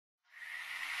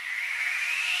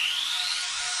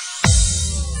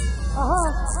Get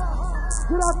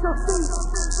out your seat.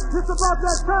 It's about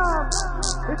that time.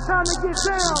 It's time to get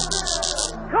down.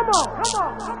 Come on, come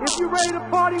on. If you ready to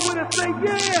party with us, say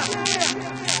yeah.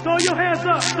 Throw your hands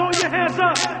up, throw your hands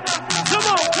up. Come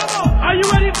on, come on. Are you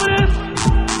ready for this?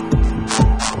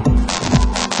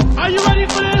 Are you ready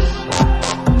for this?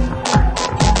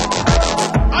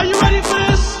 Are you ready for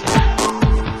this?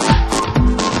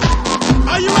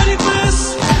 Are you ready for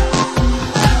this?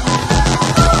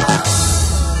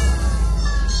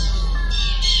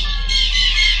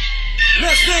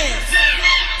 Let's dance.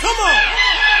 Come on.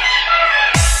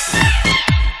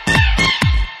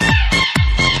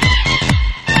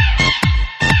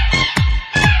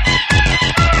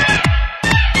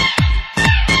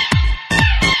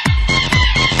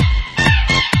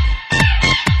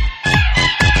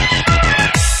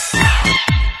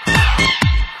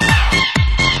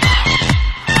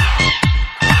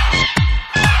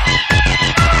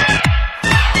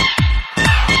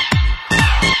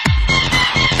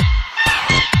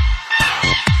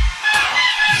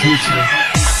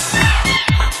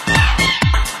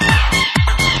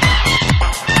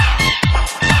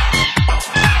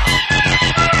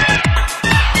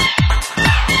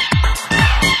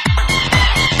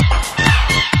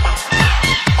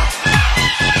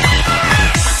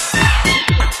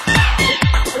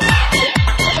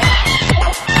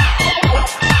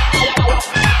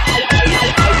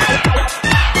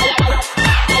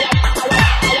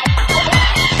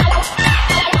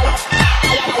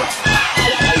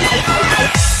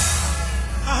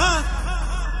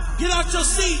 Get out your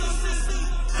seat.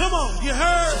 Come on, you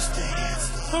heard?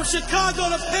 From Chicago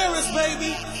to Paris,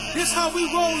 baby. This how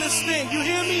we roll this thing. You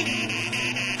hear me?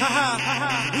 Ha ha ha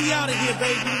ha. We out of here,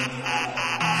 baby.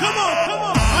 Come on, come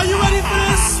on. Are you ready for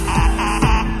this?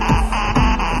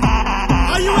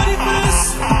 Are you ready for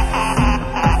this?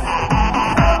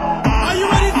 Are you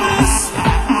ready for this?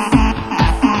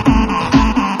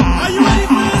 Are you ready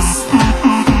for this?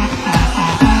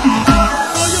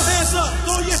 Throw your hands up.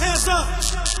 Throw your hands up.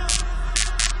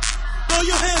 Throw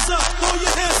your hands up, throw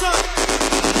your hands up.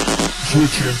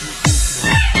 JoTTo.